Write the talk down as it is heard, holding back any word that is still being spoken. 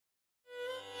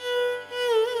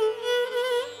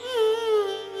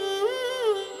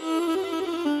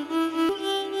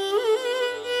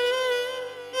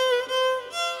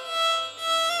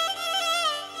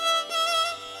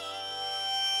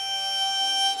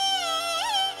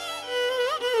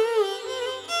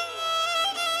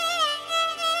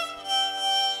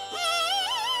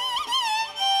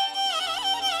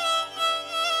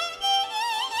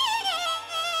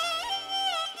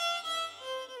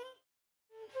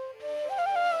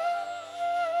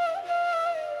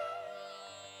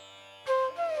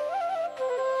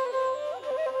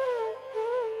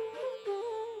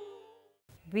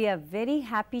we are very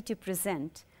happy to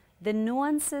present the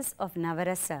nuances of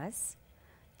Navarasas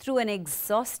through an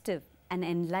exhaustive and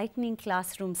enlightening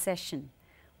classroom session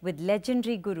with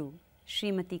legendary guru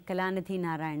Srimati Kalanidhi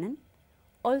Narayanan,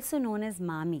 also known as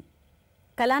Maami.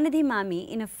 Kalanidhi Maami,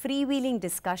 in a freewheeling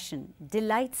discussion,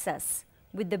 delights us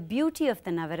with the beauty of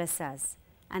the Navarasas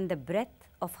and the breadth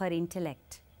of her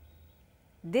intellect.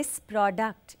 This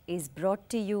product is brought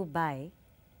to you by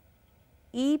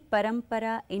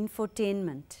E-Parampara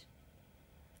Infotainment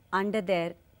under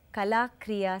their Kala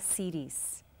Kriya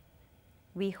series.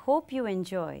 We hope you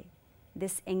enjoy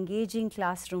this engaging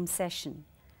classroom session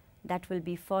that will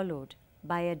be followed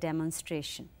by a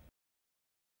demonstration.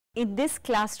 In this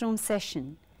classroom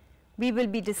session, we will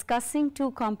be discussing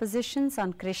two compositions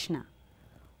on Krishna.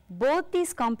 Both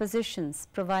these compositions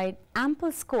provide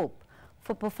ample scope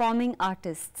for performing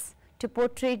artists to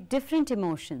portray different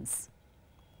emotions.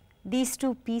 These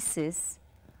two pieces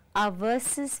are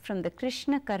verses from the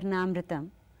Krishna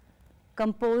Karnamritam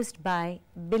composed by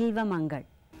Bilva Mangal.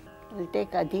 We'll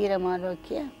take Adhiram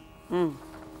Alokya.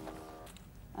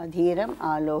 Adhiram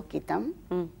Alokitam,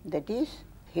 that is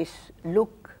his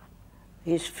look,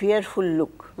 his fearful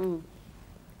look.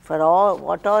 For all,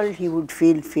 what all he would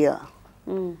feel fear.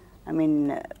 I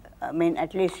mean,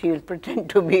 at least he will pretend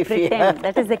to be fear.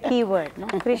 That is the key word. No?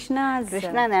 Krishna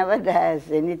never does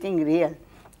anything real.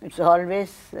 It's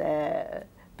always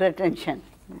pretension.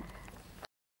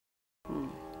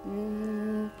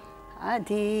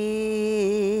 Adhiram,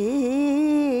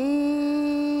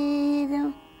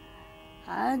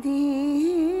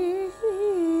 Adhiram,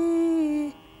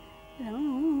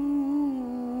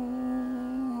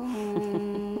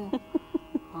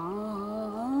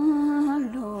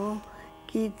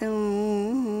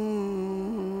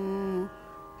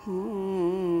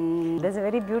 There's a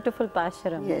very beautiful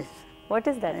pashuram. Yes. What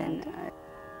is that? And,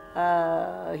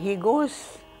 he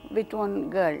goes with one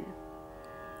girl,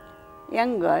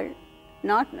 young girl.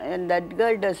 That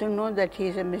girl doesn't know that he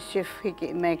is a mischief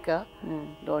maker.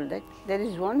 All that. There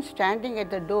is one standing at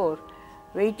the door,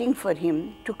 waiting for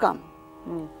him to come.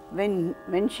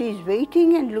 When she is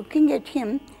waiting and looking at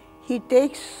him, he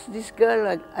takes this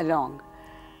girl along.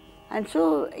 And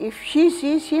so, if she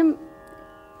sees him,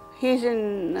 he is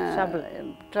in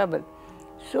trouble.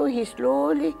 So he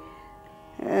slowly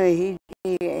he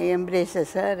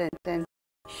embraces her, and then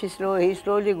he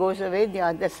slowly goes away the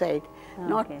other side,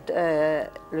 not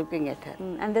looking at her.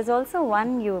 And there's also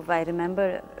one I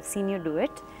remember seen you do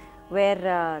it, where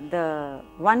the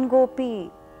one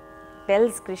gopi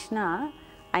tells Krishna,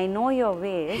 I know your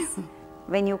ways.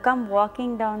 When you come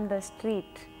walking down the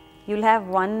street, you'll have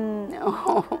one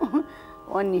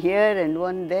one here and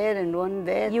one there and one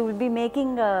there. You will be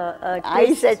making a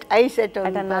I set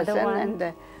on another person one.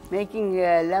 And making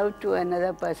love to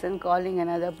another person, calling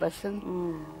another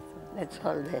person. That's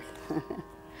all there.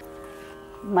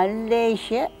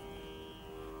 Mallesha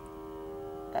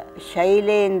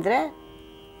Shailendra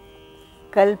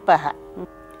Kalpaha.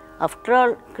 After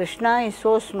all, Krishna is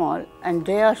so small and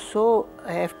they are so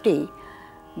hefty,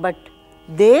 but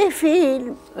they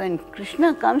feel when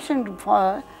Krishna comes and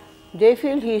they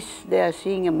feel they are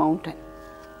seeing a mountain.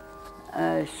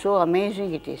 So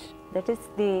amazing it is. That is,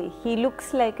 he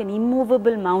looks like an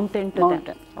immovable mountain to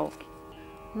them. Okay.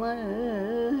 Mallesha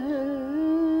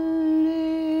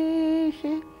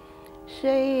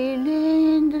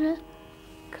Shailendra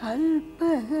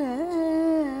Kalpaha.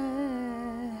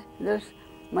 Those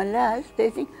Mallas, they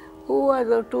think, who are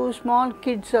the two small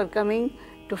kids are coming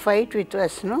to fight with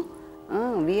us, no?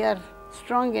 We are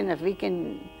strong enough, we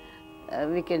can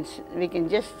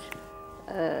just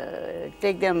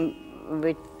take them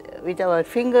with our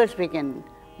fingers, we can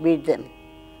beat them.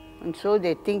 And so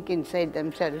they think inside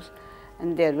themselves,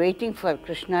 and they are waiting for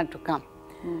Krishna to come.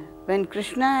 When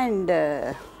Krishna and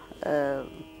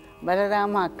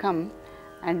Balarama come,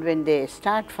 and when they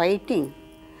start fighting,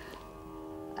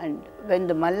 and when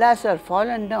the Mallas are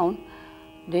fallen down,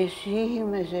 they see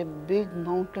him as a big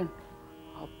mountain.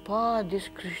 Appa, this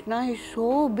Krishna is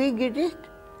so big, it is.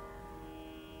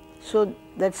 So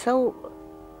that's how,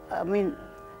 I mean,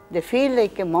 they feel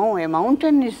like a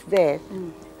mountain is there,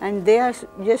 and they are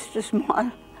just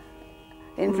small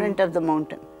in front of the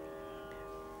mountain.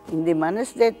 In the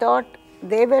Manas, they thought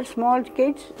they were small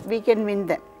kids, we can win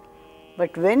them.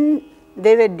 But when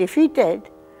they were defeated,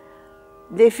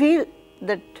 they feel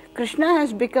that Krishna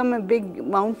has become a big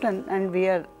mountain and we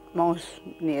are mouse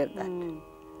near that.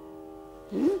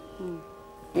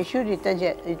 Yeshu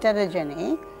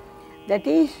Ritarajane, that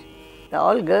is,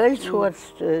 all girls who are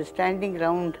standing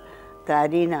round the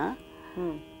arena,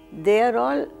 they are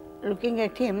all looking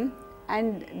at him,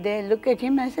 and they look at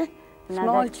him as a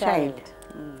small child.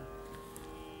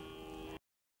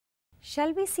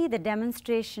 Shall we see the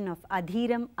demonstration of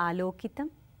Adhiram Alokitam?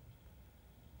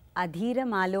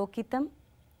 Adhiram Alokitam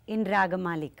in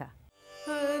Ragamalika.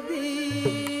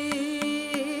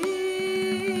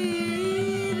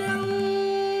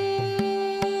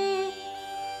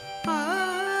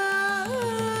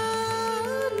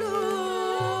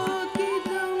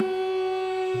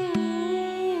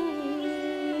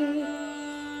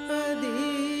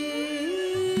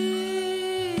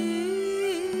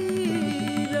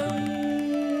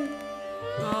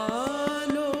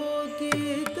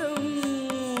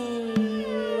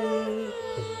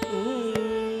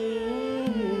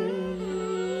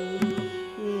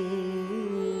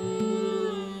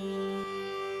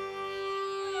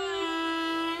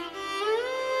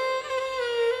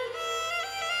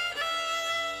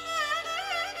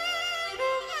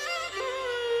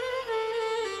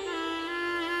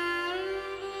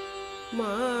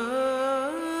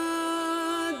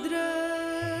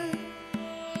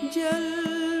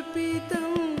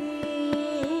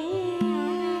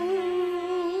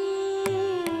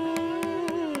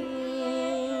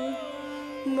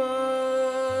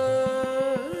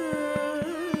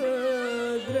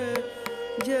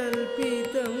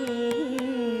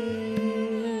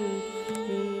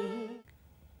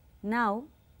 Now,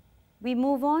 we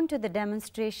move on to the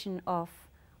demonstration of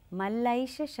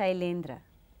Mallaisha Shailendra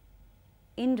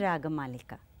in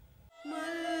Ragamalika.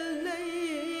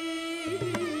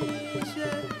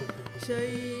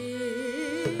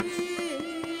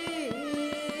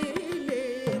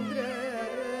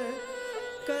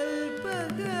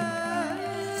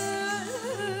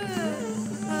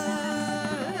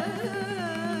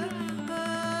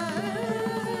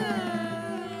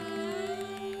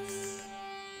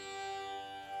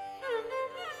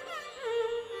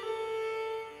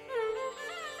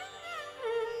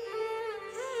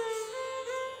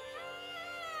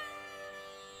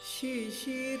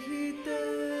 Shishirita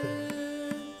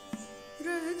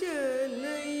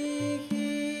Rajanaihi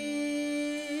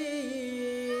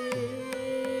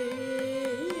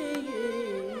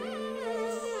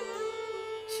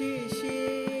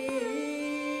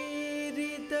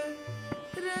Shishirita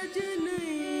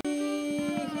Rajanaihi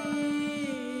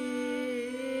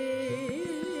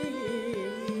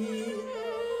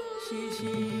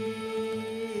Shishirita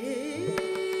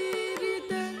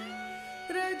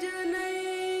Rajanaihi.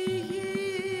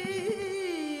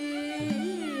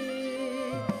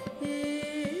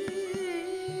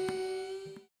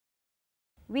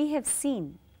 We have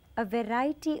seen a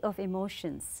variety of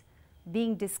emotions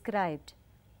being described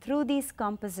through these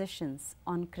compositions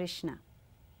on Krishna.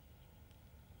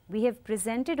 We have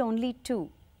presented only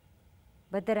two,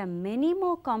 but there are many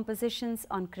more compositions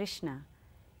on Krishna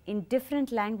in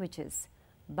different languages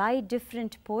by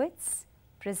different poets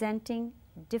presenting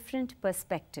different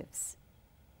perspectives.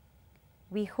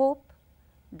 We hope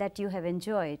that you have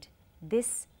enjoyed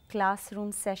this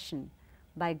classroom session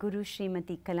by Guru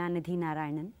Srimati Kalanidhi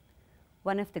Narayanan,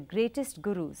 one of the greatest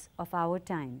gurus of our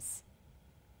times.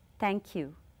 Thank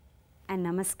you and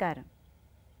namaskaram.